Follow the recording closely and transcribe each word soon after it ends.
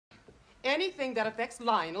Anything that affects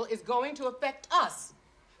Lionel is going to affect us.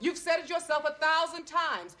 You've said it yourself 1,000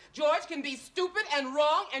 times. George can be stupid and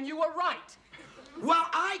wrong, and you were right. Well,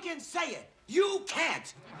 I can say it. You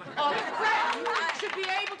can't. A friend should be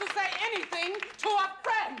able to say anything to a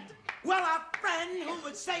friend. Well, a friend who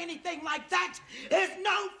would say anything like that is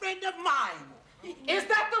no friend of mine. Is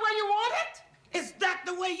that the way you want it? Is that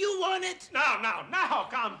the way you want it? Now,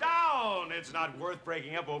 calm down. It's not worth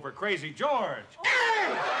breaking up over Crazy George.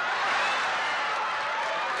 Hey!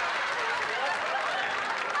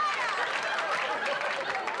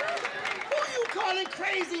 Who you calling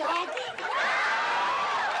crazy, Honky?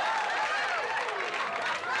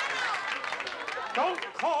 Don't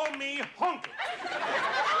call me Honky.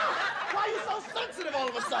 Why are you so sensitive all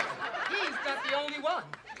of a sudden? He's not the only one.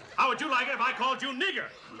 How would you like it if I called you nigger?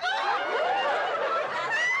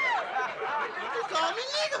 You call me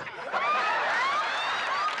nigger.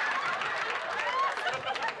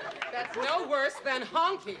 That's no worse than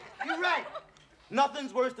Honky. You're right.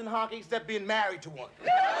 Nothing's worse than Honky except being married to one.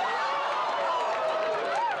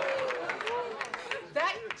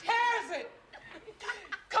 That tears it.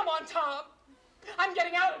 Come on, Tom. I'm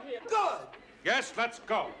getting out of here. Good. Yes, let's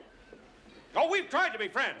go. Oh, we've tried to be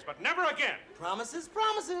friends, but never again. Promises,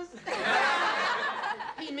 promises.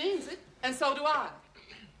 He means it, and so do I.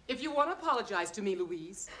 If you want to apologize to me,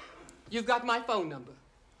 Louise, you've got my phone number.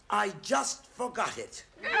 I just forgot it.